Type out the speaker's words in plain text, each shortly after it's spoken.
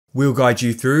We'll guide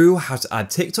you through how to add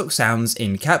TikTok sounds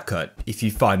in CapCut. If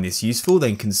you find this useful,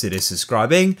 then consider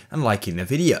subscribing and liking the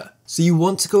video. So you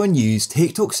want to go and use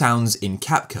TikTok sounds in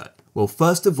CapCut. Well,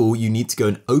 first of all, you need to go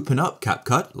and open up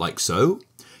CapCut like so.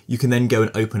 You can then go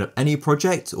and open up any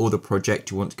project or the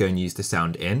project you want to go and use the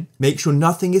sound in. Make sure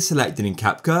nothing is selected in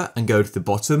CapCut and go to the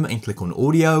bottom and click on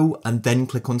audio and then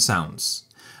click on sounds.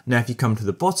 Now, if you come to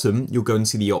the bottom, you'll go and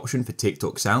see the option for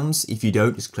TikTok sounds. If you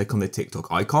don't, just click on the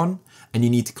TikTok icon and you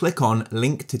need to click on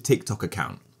link to TikTok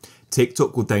account.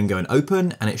 TikTok will then go and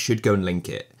open and it should go and link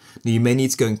it. Now, you may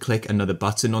need to go and click another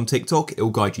button on TikTok. It will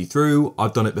guide you through.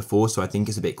 I've done it before, so I think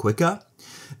it's a bit quicker.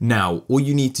 Now, all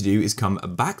you need to do is come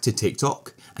back to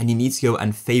TikTok and you need to go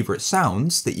and favorite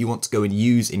sounds that you want to go and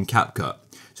use in CapCut.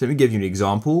 So let me give you an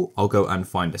example. I'll go and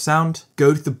find a sound.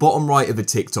 Go to the bottom right of a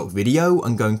TikTok video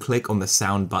and go and click on the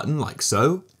sound button like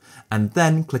so, and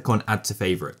then click on add to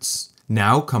favorites.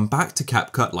 Now come back to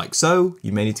CapCut like so.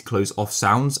 You may need to close off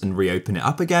sounds and reopen it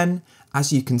up again.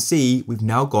 As you can see, we've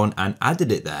now gone and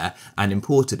added it there and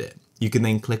imported it. You can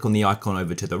then click on the icon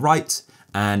over to the right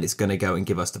and it's going to go and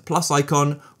give us the plus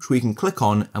icon, which we can click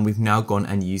on, and we've now gone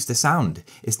and used the sound.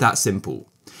 It's that simple.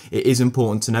 It is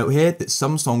important to note here that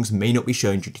some songs may not be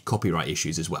shown due to copyright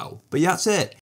issues as well. But yeah, that's it.